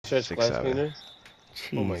stretch glass 6-7. cleaner.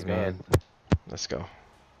 Oh my Jeez, god. man. Let's go.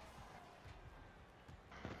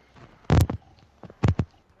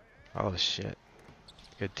 Oh shit.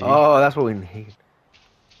 Good D. Oh, that's what we need.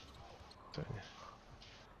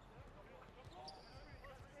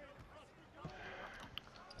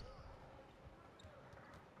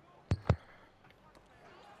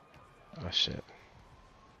 Oh shit.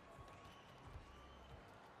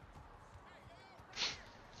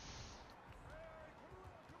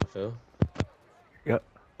 Phil. Yep.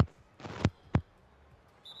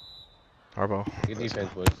 Harbaugh. Good Let's defense,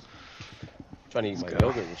 go. boys. Trying to eat Let's my go.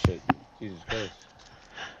 yogurt and shit. Jesus Christ.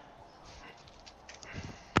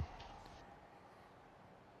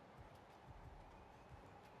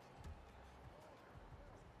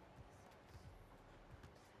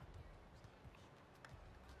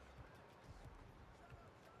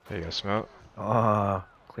 There you go, smoke. Oh,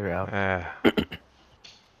 clear out. Ah.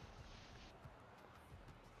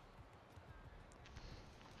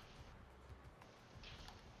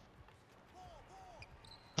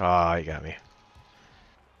 Oh, you got me.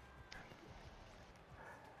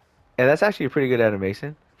 Yeah, that's actually a pretty good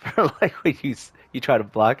animation for like when you try to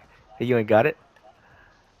block and you ain't got it.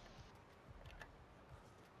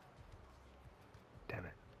 Damn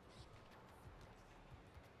it.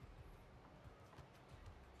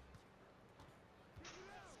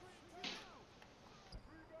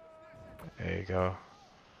 There you go.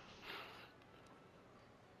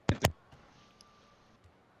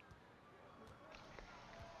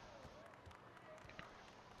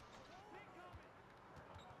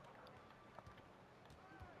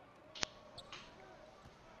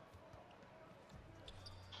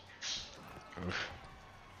 Oof.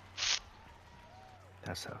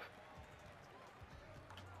 That's tough.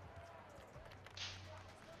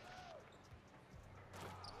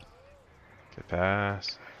 Good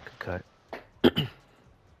pass. Good cut.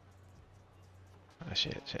 Oh,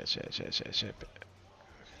 shit.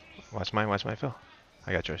 Watch mine, Phil.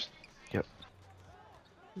 I got yours. Yep.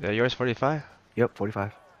 Is that yours, 45? Yep,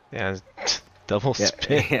 45. Yeah, double Yeah,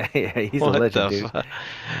 spin. yeah, he's a What legend, the dude. fuck?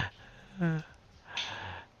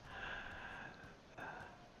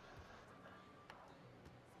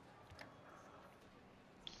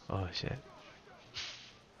 Oh, shit.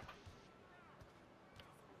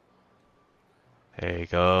 There you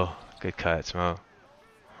go. Good cut, Smoke.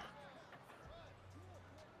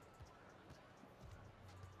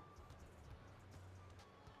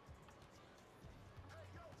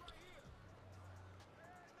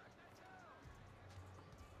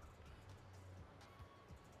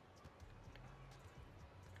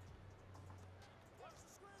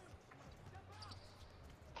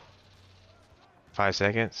 Five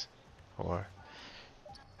seconds. 4,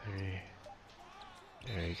 3.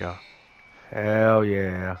 There you go. Hell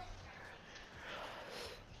yeah.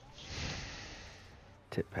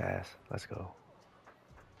 Tip pass. Let's go.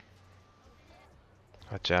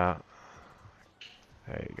 Watch out.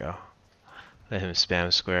 There you go. Let him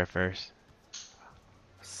spam square first.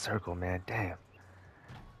 Circle, man. Damn.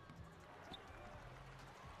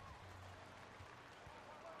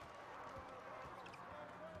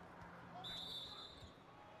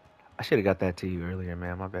 I should have got that to you earlier,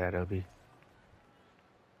 man. My bad, LB.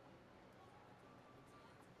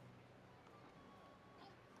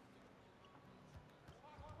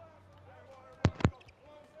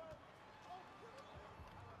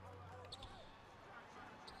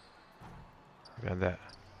 Got that.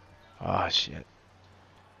 Oh, shit.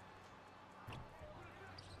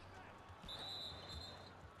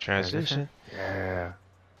 Transition. Yeah.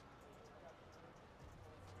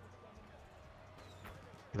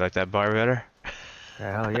 You like that bar better?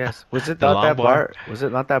 Hell yes. Was it The not long that bar? bar? Was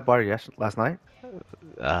it not that bar last night?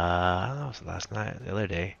 I don't know, it was last night, the other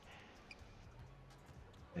day.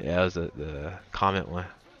 Yeah, it was the comment one.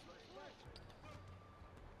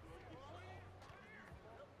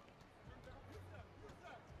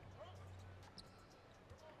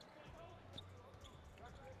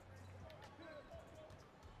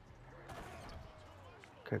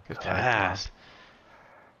 Good Good cut, pass.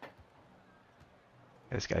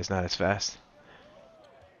 This guy's not as fast.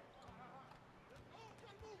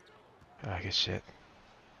 Oh, good shit.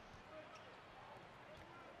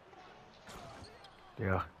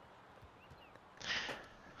 Yeah.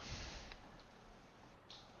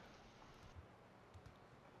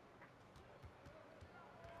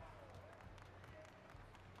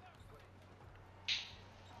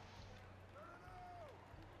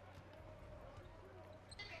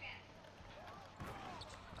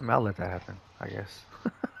 I mean, I'll let that happen, I guess.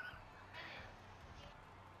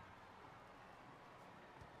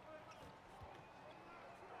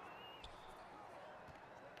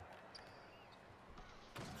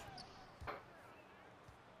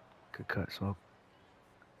 Good cut, smoke.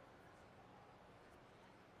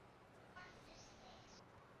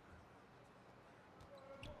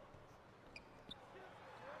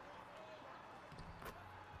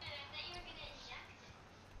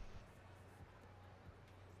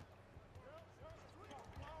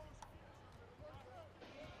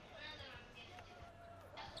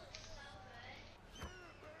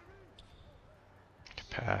 Good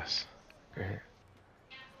pass. Great.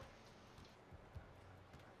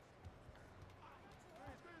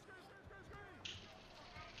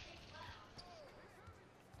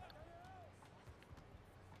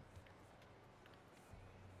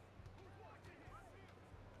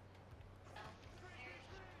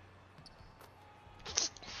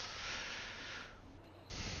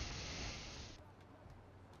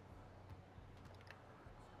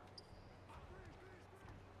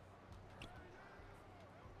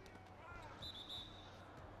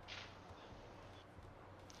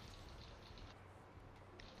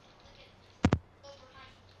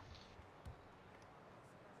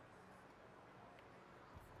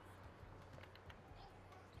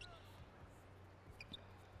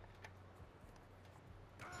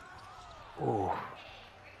 Ooh.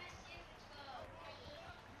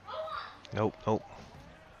 Nope, nope.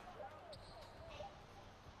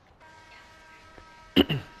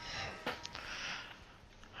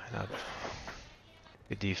 Not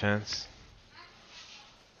good defense.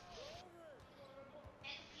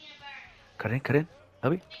 Cut in.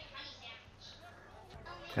 Hubby.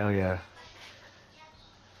 Hell yeah.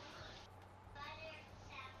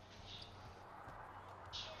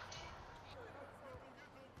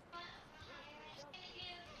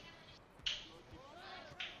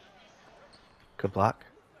 Good block.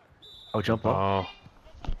 Oh, Good jump ball. ball.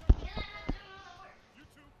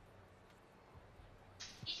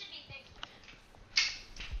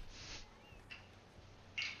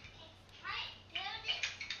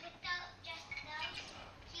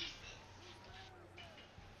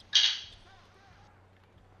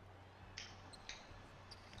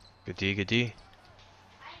 Good D, good D.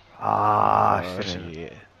 Ah, Oh, shit.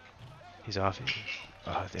 shit. He's off.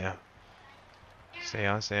 Oh, damn. Stay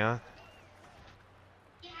on, stay on.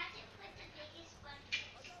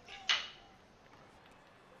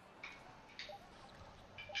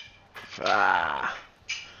 Ah.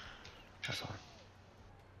 That's on.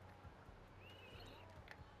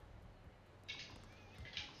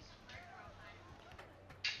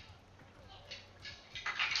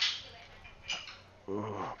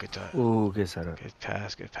 Ooh, good touch. Ooh, good setup. Good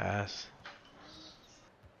pass, good pass.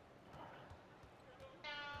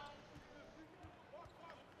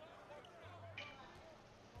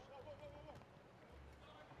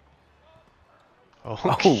 Oh,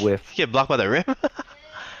 Oh, whiff. he get blocked by the rim.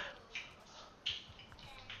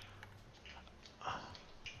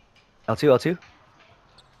 L2.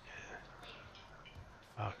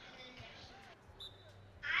 Oh,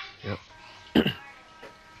 Yep. oh,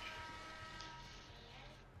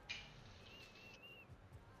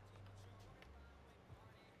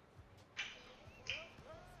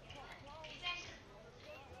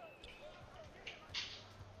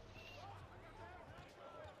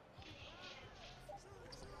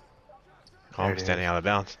 There I'm it standing is. out of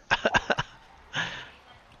bounds.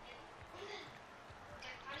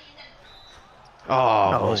 Oh,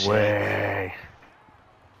 No bullshit. way.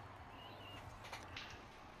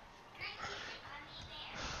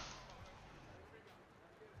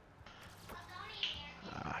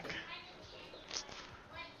 Fuck.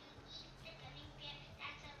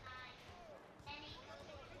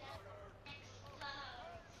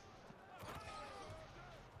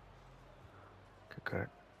 Good cut.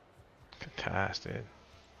 Good pass, dude.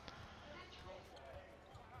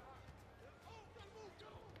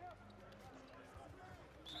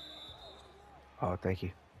 Oh, thank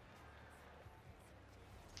you.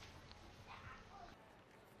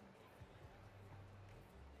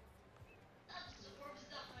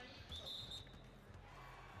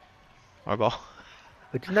 Our ball.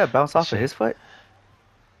 But didn't that bounce off of Shit. his foot?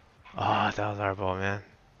 Oh, that was our ball, man.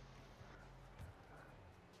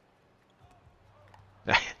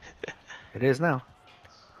 It is now.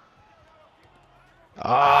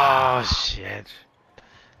 Oh, shit.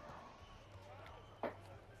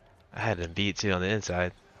 I had him beat too on the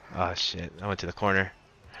inside. Oh, shit. I went to the corner.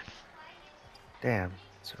 Damn.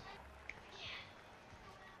 So,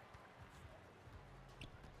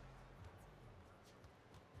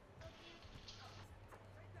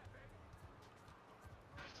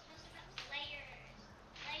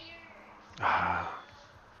 Ah.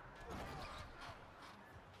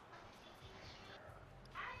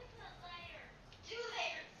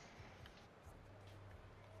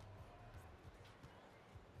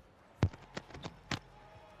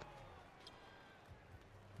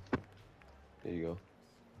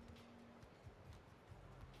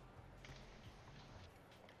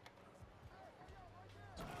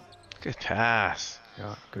 Good pass.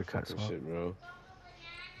 Yeah, good cut, Fucking Smoke. shit, bro.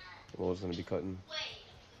 I'm always gonna be cutting.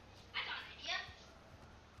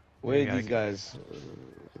 Where You are gotta these guys?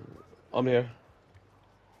 I'm here.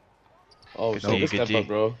 Oh Good shit, D, good D. good step up, D.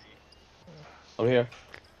 bro. I'm here.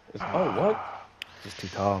 Oh, what? Just too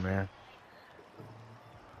tall, man.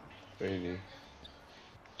 Crazy.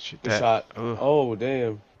 Shoot Good that. shot. Ooh. Oh,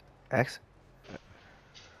 damn. X. Oh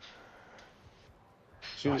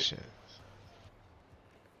Shoot. shit.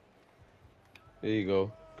 There you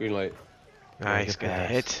go. Green light. Yeah, Nice, good pass.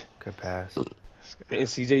 hit. Good pass. And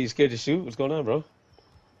CJ, you scared to shoot? What's going on, bro?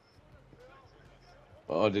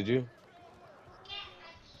 Oh, did you?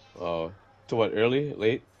 Oh, to what? Early?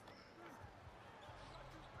 Late?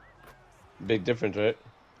 Big difference, right?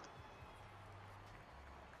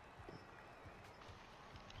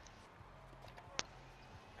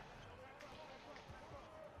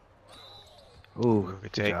 Ooh, Ooh,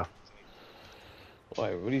 good good take. job.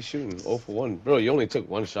 Why? What are you shooting? 0 for 1. Bro, you only took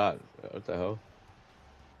one shot. What the hell?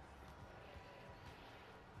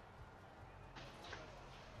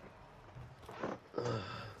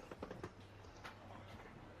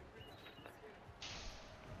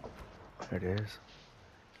 There it is.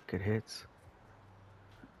 Good hits.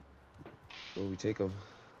 Oh, we take them.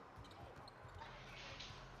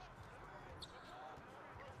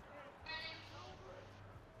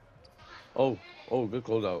 Oh, oh, good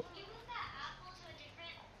closeout.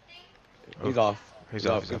 He's Ooh, off. he's He's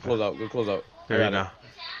off. off. He's Good off. closeout. Good closeout. I Good got it. rebound.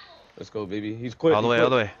 Let's go, baby. He's quick. All the He's way, quick. all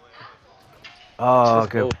the way. Oh,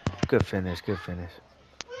 Let's go. good finish. Good finish.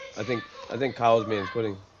 I think Kyle's man's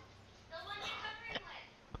quitting.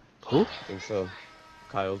 Who? I think so.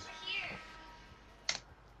 Kyle's.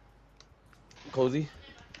 Cozy.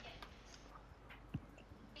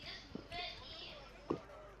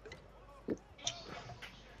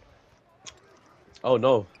 Oh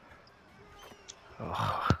no.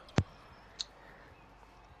 Oh.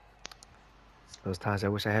 Those times I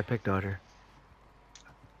wish I had picked daughter.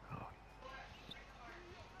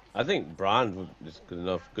 I think bronze is good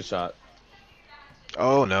enough. Good shot.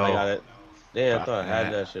 Oh I got no. it. Damn, I Fuck thought I had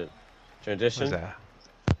that. that shit. What Transition. was that?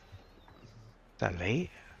 Is that late?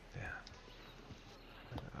 Yeah.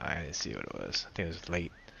 I didn't see what it was. I think it was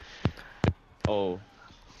late. Oh,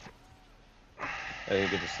 I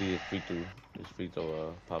didn't get to see his free throw. His free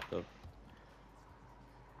throw popped up.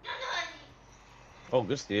 Oh,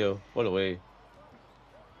 good steal. What a way.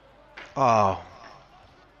 Oh.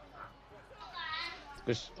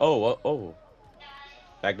 Good. Oh.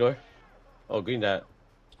 Backdoor. Oh, green that.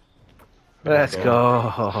 Let's Go.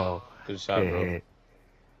 go. Good shot, Good bro. hit.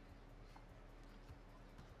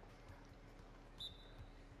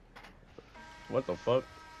 What the fuck?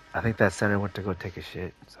 I think that center went to go take a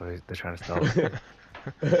shit, so they're trying to stall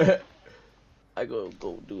it. I go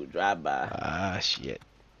do a drive by. Ah, shit.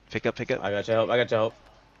 Pick up, pick up. I got your help. I got your help.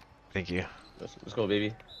 Thank you. Let's go,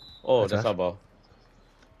 baby. Oh, That's that's us. our ball.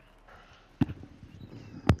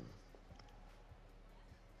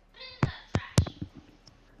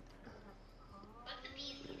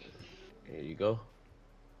 Here you go.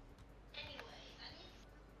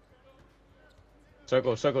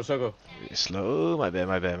 Circle, circle, circle. Slow. My bad,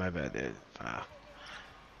 dude. Wow.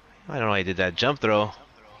 I don't know why I did that jump throw.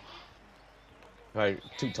 Probably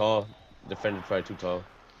too tall. Defender probably too tall.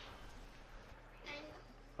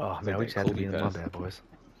 Oh It's man, like we that just had to Kobe beat them. My pass. bad, boys.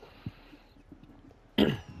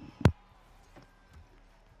 Let's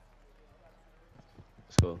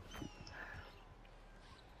go.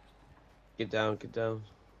 Get down, get down.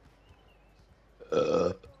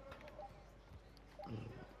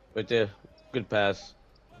 Right there. Good pass.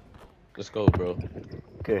 Let's go, bro.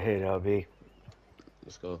 Good hit, LB.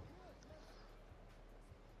 Let's go.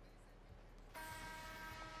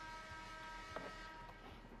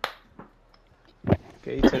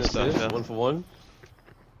 Okay, 10 Good stuff, assists, Phil. 1 for 1.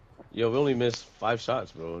 Yo, we only missed 5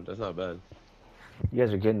 shots, bro. That's not bad. You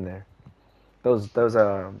guys are getting there. Those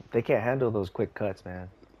they can't handle those quick cuts, man.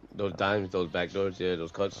 Those dimes, those back doors, yeah,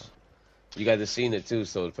 those cuts. You guys have seen it too,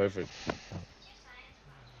 so it's perfect.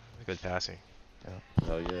 Good passing.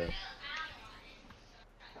 Hell yeah.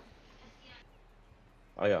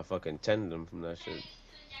 I got fucking 10 of them from that shit.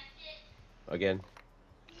 Again.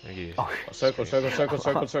 Thank you. Oh, Circle, circle, circle,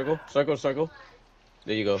 circle, circle, circle, circle.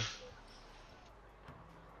 There you go.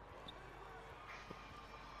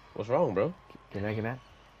 What's wrong, bro? you're making that?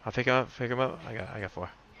 I'll pick him up, pick him up. I got 4.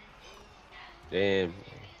 Damn.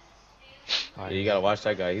 Oh, Yeah, you gotta watch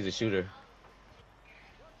that guy. He's a shooter.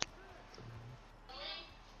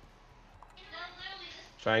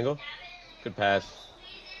 Triangle. Good pass.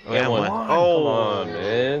 Oh, And yeah, one. one. Come Oh. on,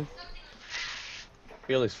 man.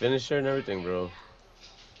 Fearless finisher and everything, bro.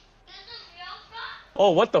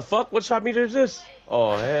 Oh, what the fuck? What shot meter is this?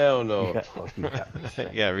 Oh, hell You no. got, oh, you got me.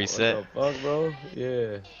 Yeah, What reset. the fuck, bro?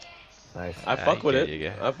 Yeah. Nice. I Ah, fuck you with good, it. you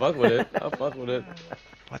good. I fuck with it. I fuck with it.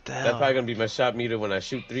 What the That's hell? probably gonna be my shot meter when I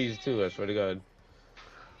shoot threes too, I swear to God.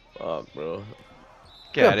 Fuck, bro.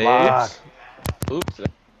 Get out Good of here. block. Oops.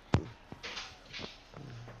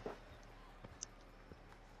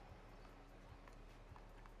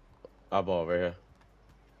 I ball right here.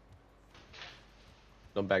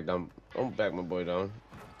 Don't back down. Don't back my boy down.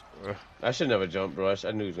 I should never jump, bro.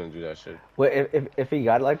 I knew he was gonna do that shit. Well, if he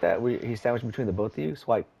got it like that, he's sandwiched between the both of you,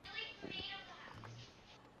 swipe.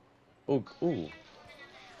 Ooh, ooh.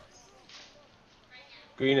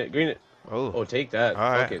 Green it, green it. Oh, Oh, take that. Fuck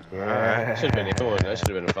alright. it. Alright. Should have been the one. That should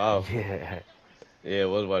have been a foul. Yeah, Yeah, it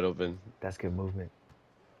was wide open. that's good movement.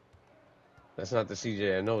 That's not the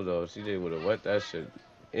CJ I know though. CJ would have wet that shit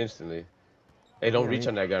instantly. Hey, don't reach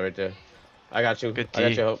on that guy right there. I got you. Good I got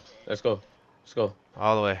D. your help. Let's go. Let's go.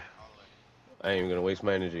 All the way. I ain't even gonna waste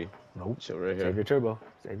my energy. Nope. Chill right Save here. your turbo.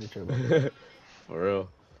 Save your turbo. For real.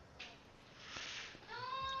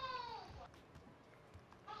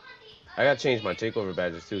 I gotta change my takeover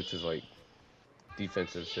badges too to like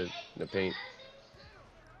defensive shit in the paint.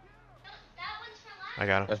 I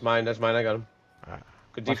got him. That's mine. That's mine. I got him. Alright.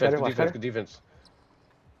 Good Watch defense. better, Good watch defense. better. Good defense.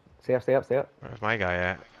 Stay up, stay up, stay up. Where's my guy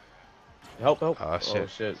at? Help! Help! Oh, shit. Oh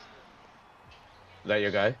shit. Is that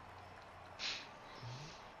your guy?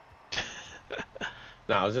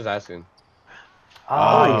 Nah, I was just asking. Oh,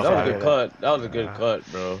 Oh, you That was said a good it. cut. That was a good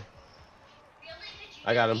cut, bro.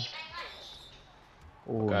 I got him.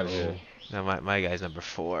 Ooh, Got no. it. No, my guy's number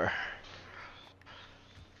 4.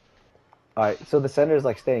 All right, so the center is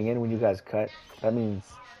like staying in when you guys cut. That means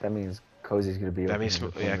Cozy's gonna be. That open means, in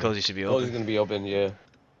the yeah, corner. Cozy should be Oh, he's open. gonna be open. Yeah.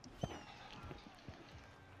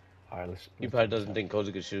 All right, let's. He let's probably check doesn't this think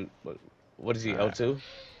Koza could shoot, but what is he, Alright. L2?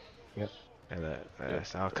 And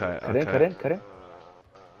that's, I'll cut. out. I'll Cut in, cut in, cut in.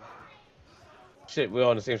 Shit, we're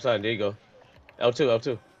on the same side. There you go. L2,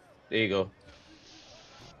 L2. There you go.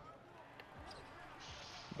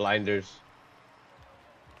 Blinders.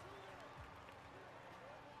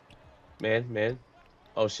 Man.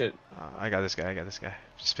 Oh shit. I got this guy. I got this guy.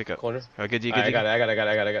 Just pick up. Corner. Oh, good D, Alright, good D. I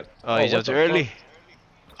got it. Oh, he what jumped the early. fuck?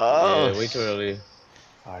 Oh, Yeah, way too early.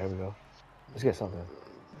 All right, here we go. Let's get something.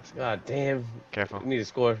 God damn. Careful. We need to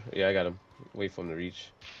score. Yeah, I got him. Wait for him to reach.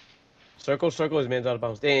 Circle, his man's out of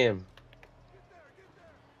bounds. Damn.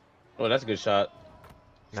 Oh, that's a good shot.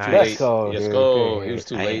 It's too Nice. Let's late. go, Let's dude. go. Good He was hit.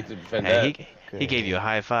 too Hey, late to defend hey, that. he gave you a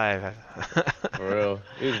high five. For real.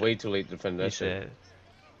 He was way too late to defend He that shit. said,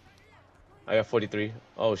 I got 43.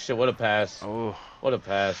 Oh shit, what a pass. oh, What a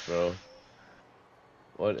pass, bro.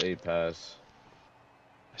 What a pass.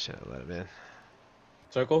 I should have let him in.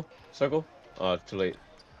 Circle? Oh, too late.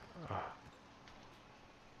 Oh,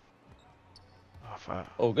 fuck.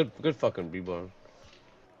 Oh, good fucking rebound.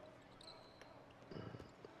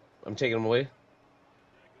 I'm taking him away.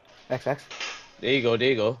 XX. There you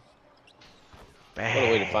go. Bang. What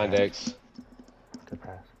a way to find X. Good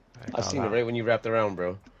pass. I seen it right when you wrapped around,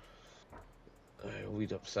 bro. Alright, we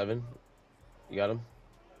up 7. You got him?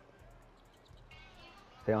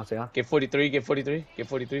 Stay on, stay on. Get 43. I got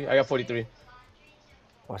 43.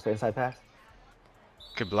 Watch the inside pass.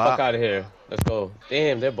 Good Fuck block. out of here. Let's go.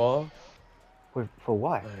 Damn, that ball. Wait, for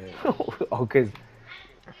what? Alright. Oh, because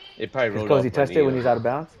It probably rolled Cozy off my touched knee, it when he's out of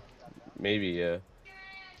bounds. Maybe, yeah.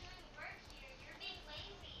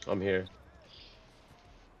 I'm here.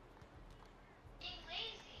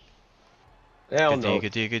 Hell Good no.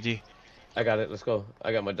 D, good D. I got it. Let's go.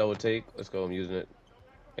 I got my double take. Let's go. I'm using it.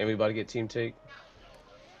 Everybody get team take.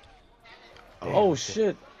 Damn, Oh shit.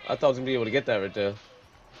 shit! I thought I was gonna be able to get that right there.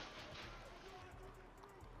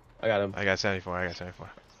 I got him. I got 74. I got him.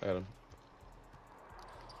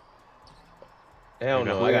 Hell There you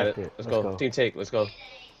no! go. I got Left it. it. Let's Let's go. go. Team take. Let's go.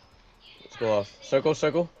 Let's go off.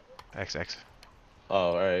 Circle. XX. Oh,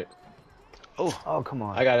 all right. Oh, come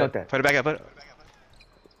on. I got Fuck it. that. Put it back up. Put it.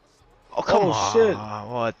 Oh, come Oh, on. shit.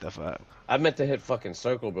 What the fuck? I meant to hit fucking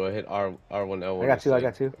circle, bro. I hit R1 L1. I got two, I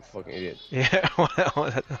got two. Fucking idiot. Yeah.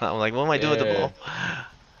 I'm like, what am I doing with the Yeah. ball?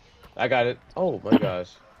 I got it. Oh my gosh.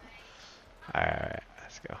 Alright,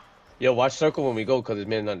 let's go. Yo, watch circle when we go, cause his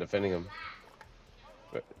man not defending him.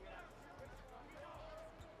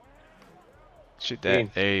 Shoot that.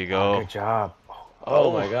 Green. There you Oh, go. good job.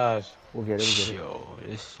 Oh my gosh. We'll get it. Yo,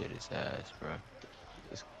 this shit is ass, bro.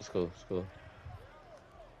 Let's go.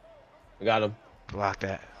 I got him. Block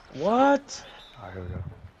that. What? All right, here we go.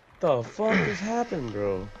 The fuck just happened,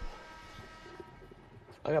 bro?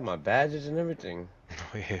 I got my badges and everything.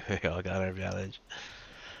 We all got our village.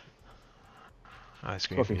 I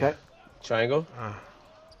scream Go for for you. cut. Triangle.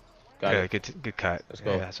 Got Yeah, it. good cut. Let's Yeah,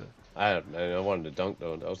 go. that's what, I wanted to dunk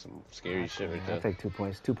though. That was some scary shit right I'll there. take 2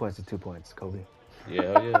 points. 2 points is 2 points, Kobe. Yeah,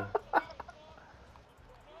 hell yeah.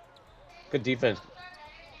 Good defense.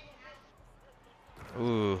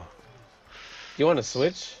 ooh. Do you want to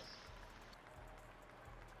switch?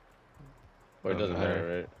 Or it doesn't Doesn't matter,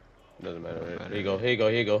 matter. right? It doesn't matter, Doesn't right? matter, Here you go, right? here you go,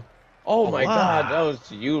 here you go. Oh my god, that wow. was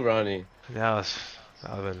to you, Ronnie. That was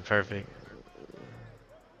that would have been perfect.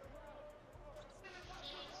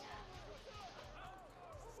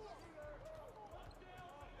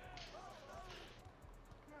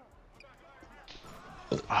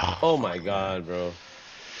 Oh my god, bro.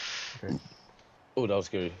 Okay. Oh, that was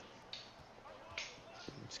scary.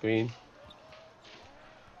 Screen.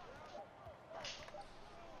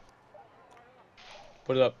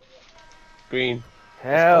 Put it up. Green.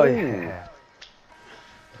 Hell Oh. yeah.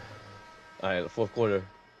 Alright, the fourth quarter.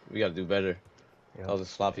 We gotta do better. Yep. That was a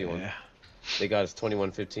sloppy one. Yeah. They got us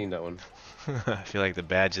 21-15 that one. I feel like the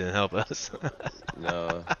badge didn't help us.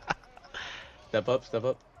 No. Step up, step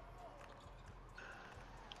up.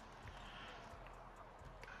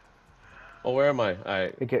 Oh, where am I?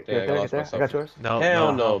 Alright. Get Yeah, there, I get lost there. I myself. got yours. No,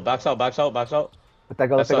 Hell no. no. Backs out, backs out, backs out. Let that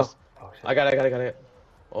go, let That's that go. us. Oh, shit. I got it.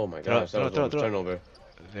 Oh my Throw, gosh, that throw, was throw, almost throw. turnover.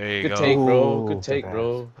 There you Good go. take, bro. Ooh, Good good take, pass.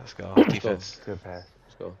 bro. Let's go. go. Defense. Good pass.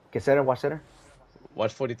 Let's go. Get center, watch center.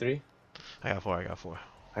 Watch 43. I got four. I got four.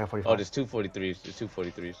 I got 45. Oh, there's two 43s. There's two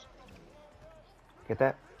 43s. Get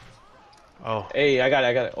that? Oh. Hey, I got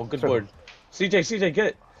it. Oh, good Sure. board. CJ, get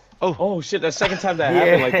it. Oh. Oh, shit. That's second time that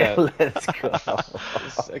happened like that. Let's go.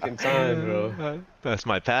 Second time, bro. That's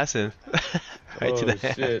my passing. Right to Oh, the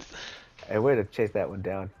hand. shit. Hey, way to chase that one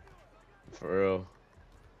down. For real.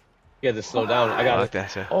 You had to slow down. I got Block it.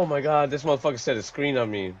 that shit. Oh my god, this motherfucker set a screen on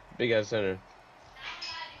me. Big ass center.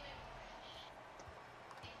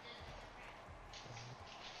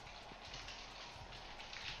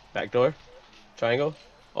 Back door. Triangle.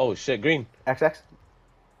 Oh shit, green. XX?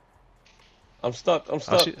 I'm stuck. Oh,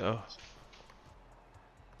 stuck. shoot. Oh.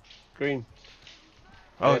 Green.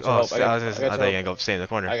 Oh, got your help. I got- I I got thought your you were gonna help. go stay in the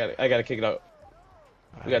corner. I gotta kick it out.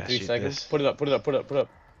 I We got gotta 3 shoot seconds. this. Put it up.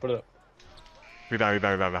 Rebound.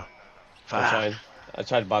 Rebound. I'm Ah. trying. I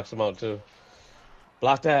tried to box him out too.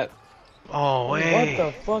 Block that. Oh, What wait.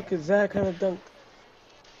 the fuck is that kind of dunk?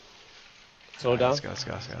 Slow down. Let's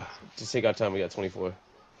go. Just take our time. We got 24.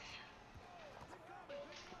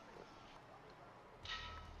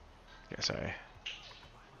 Yeah, sorry.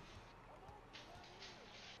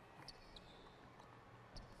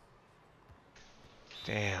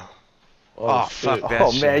 Damn. Oh, shit. fuck that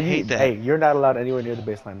Oh, shit. man. I hate that. Hey, you're not allowed anywhere near the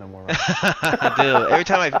baseline no more, right? Dude, every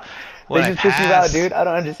time when They I just push you out, pass, dude. I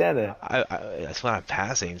don't understand that. that's when I'm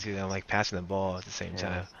passing, too. I'm like passing the ball at the same Yeah.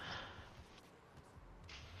 time.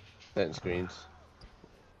 Setting screens.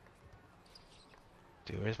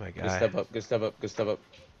 Dude, where's my Good guy? step up. Good step up.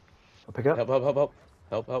 I'll pick up. Help.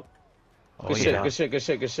 Oh, Good yeah. shit.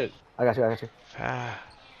 Good shit. I got you. Ah,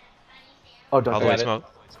 Oh, all don't the I way got it. smoke.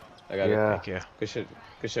 I got it. Yeah. Thank you.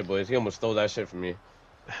 Good shit, boys. He almost stole that shit from me.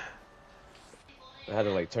 I had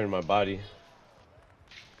to like turn my body.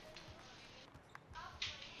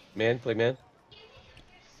 Man, play man.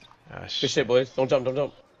 Oh, Good shit, boys. Don't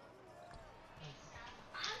jump.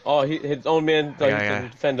 Oh, his own man I got didn't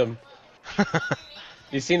it. defend him.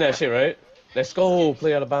 You seen that shit, right? Let's go.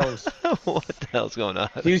 Play out of bounds. What the hell's going on?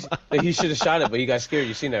 He should have shot it, but he got scared.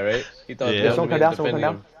 You seen that, right? He thought Yeah. the other Someone come man down, was someone come defending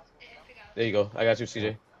down. him. There you go. I got you,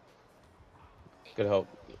 CJ. Good help.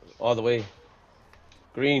 All the way.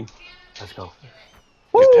 Green. Let's go.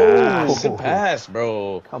 Good pass. Good pass,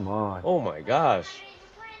 bro. Come on. Oh my gosh.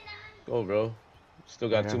 Go, bro. Still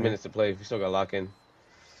got Yeah, 2 man. minutes to play. We still got lock in.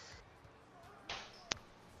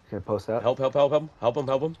 Gonna post up. Help him.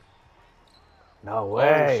 No Oh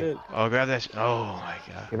way. shit. Oh, grab that. Oh, my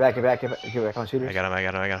God. Get back on shooters. I got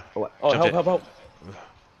him. What? Oh, Jumped help.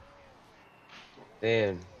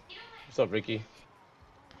 Damn. What's up, Ricky?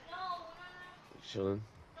 Chilling.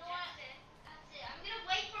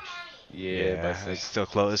 Yeah, by It's 6. still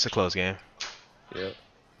close. It's a close game. Yeah.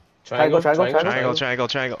 Triangle.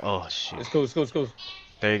 Triangle. Oh, shoot. It's cool. There you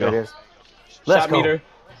There it go. is. Let's Shot go. meter.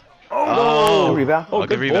 Oh, Good rebound. Oh, good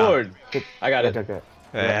good rebound. board. Good. I got it. Good.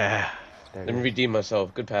 Yeah. There Let it me is. redeem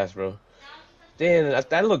myself. Good pass, bro. Damn,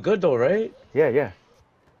 that looked good though, right? Yeah.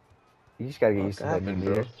 You just gotta get What used to that new happened,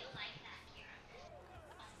 meter. bro?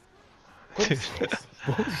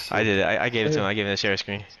 I did it. I gave it to him. I gave him a share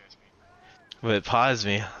screen. But it paused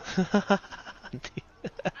me.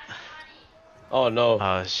 Oh no.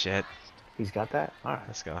 Oh, shit. He's got that. All right.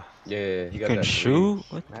 Let's go. Yeah, you You got can that. shoot?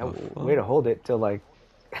 What Now, the fuck? way to hold it till like.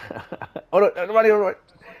 Oh no! Nobody.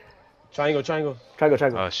 Triangle, triangle.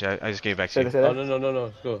 Triangle. Oh shit! I just gave back to Say you. that, say Oh, that.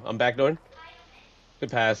 no. Go. I'm backdooring.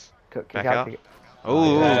 Good pass. Kick Back out, out. kick it.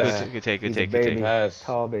 Oh, yeah. good take, good He's a take, good baby. take. Pass.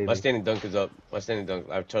 Tall baby. My standing dunk is up. My standing dunk.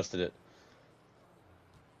 I've trusted it.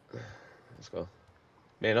 Let's go.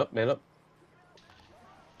 Man up, man up.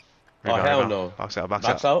 Rebound, Oh, hell rebound. no. Box out, box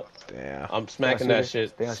Box out. out. Damn. I'm smacking that shooters. shit.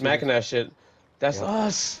 Stay on Smacking that shit. That's Yep.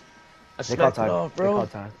 us. I They call smacked it time. off, They bro. call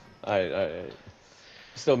time. Alright.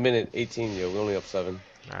 Still minute 18, yo. We're only up 7.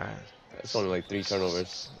 All right. It's only like 3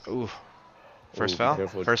 turnovers. Ooh. First Ooh, be foul.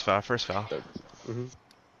 careful. First foul. First foul. Mm-hmm.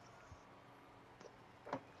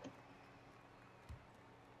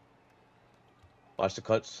 Watch the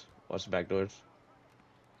cuts. Watch the back doors.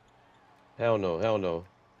 Hell no.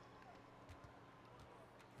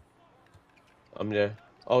 I'm there.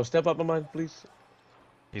 Oh, step up on mine, please.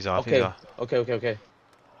 He's off. Okay. He's off. Okay.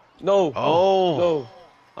 No. Oh. No.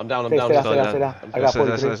 I'm down. Stay down. Slow Stay down. down. I got Slow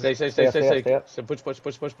down, 43. slow down. Stay. up. So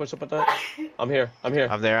push up at that. I'm here. I'm there.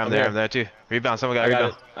 I'm there too. Rebound. Someone got I got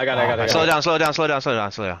rebound. it. I got it. Slow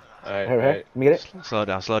down. Alright. Here. Let me get it. Slow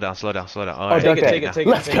down. All Oh, right. dunk Take that. it.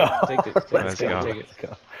 Let's go. Let's go. Take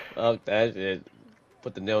it. Oh, that it.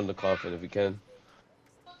 Put the nail in the coffin if you can.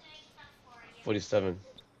 47.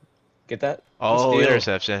 Get that? Oh, Good steal.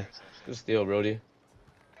 interception. Good steal, Brody.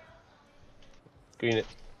 Green it.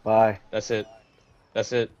 Bye. That's it.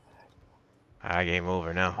 Game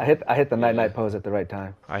over now. I hit the night pose at the right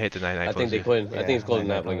time. I hit the 99. I think they quit. I Yeah, think it's closing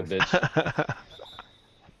night up like a pose. bitch.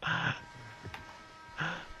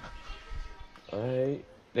 Alright.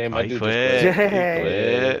 Damn, my He dude quit. just quit.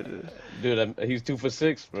 Yeah. He quit. Dude, he's 2 for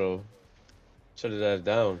 6, bro. Shut his ass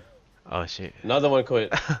down. Oh shit. Another one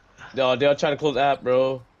quit. No, they're trying to close the app,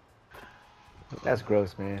 bro. That's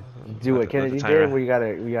gross, man. Do what Let the Kennedy timer. did, where you gotta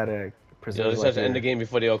Yo, preserve. let's like, try to end the your- game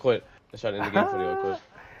before they all quit. Let's try to end the game before they all quit.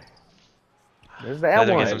 There's the Let L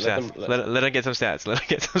her one. get some Let stats. them- Let her get some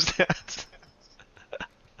stats.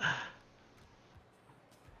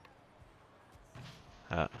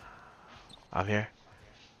 I'm here.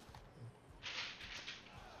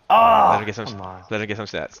 Oh, Let her get some. come on. Let her get some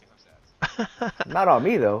stats. Not on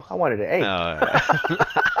me though. I wanted an 8. No.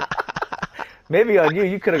 Maybe on you.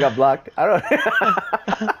 You could have got blocked. I don't.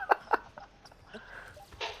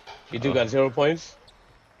 You do got 0 points?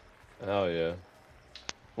 Oh, yeah.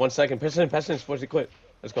 1 second. Pass it in before they quit.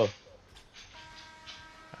 Let's go. All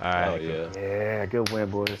right. Oh, yeah. Yeah, good win,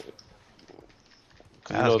 boys.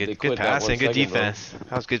 That was good passing, good defense.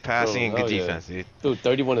 That was good passing and good hell yeah. defense, dude. Dude,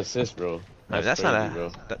 31 assists, bro. That's crazy, not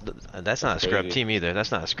bro. that's not a scrub crazy. team either.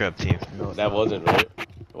 That's not a scrub team. No, it's That not. wasn't right.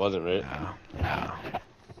 It wasn't right. No.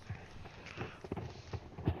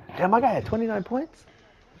 Damn, my guy had 29 points.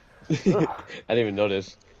 I didn't even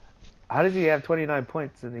notice. How did he have 29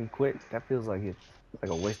 points and then quit? That feels like it's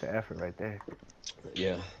like a waste of effort right there.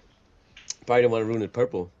 Yeah. Probably didn't want to ruin it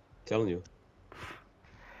purple. telling you.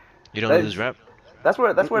 You don't That's- lose rep? That's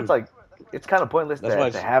where it's like it's kind of pointless That's why to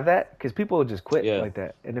it's- have that because people will just quit Yeah. like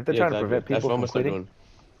that. And if they're Yeah, trying to prevent That's people what I'm from gonna start quitting, doing.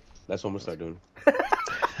 That's what I'm gonna start doing.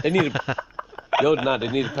 They need to, they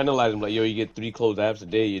need to penalize them. Like, yo, you get 3 closed apps a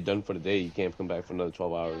day. You're done for the day. You can't come back for another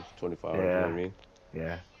 12 hours, 24 hours. You know what I Yeah. mean?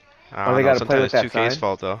 yeah. I Or don't they know. gotta play with Sometimes it's that 2K's sign.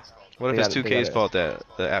 fault though. What if They it's gotta- they 2K's gotta- fault that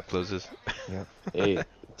the app closes? Hey,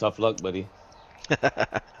 tough luck, buddy. You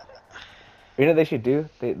know what they should do?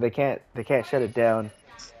 They can't shut it down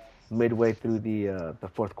midway through the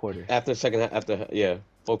fourth quarter. After second, after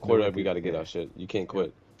fourth quarter, Midway we gotta get yeah. our shit. You can't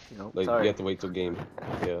quit. You know, Like sorry. you have to wait till game.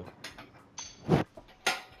 Yeah.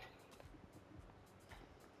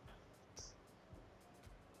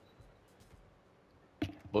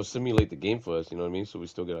 Well, simulate the game for us. You know what I mean? So we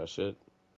still get our shit.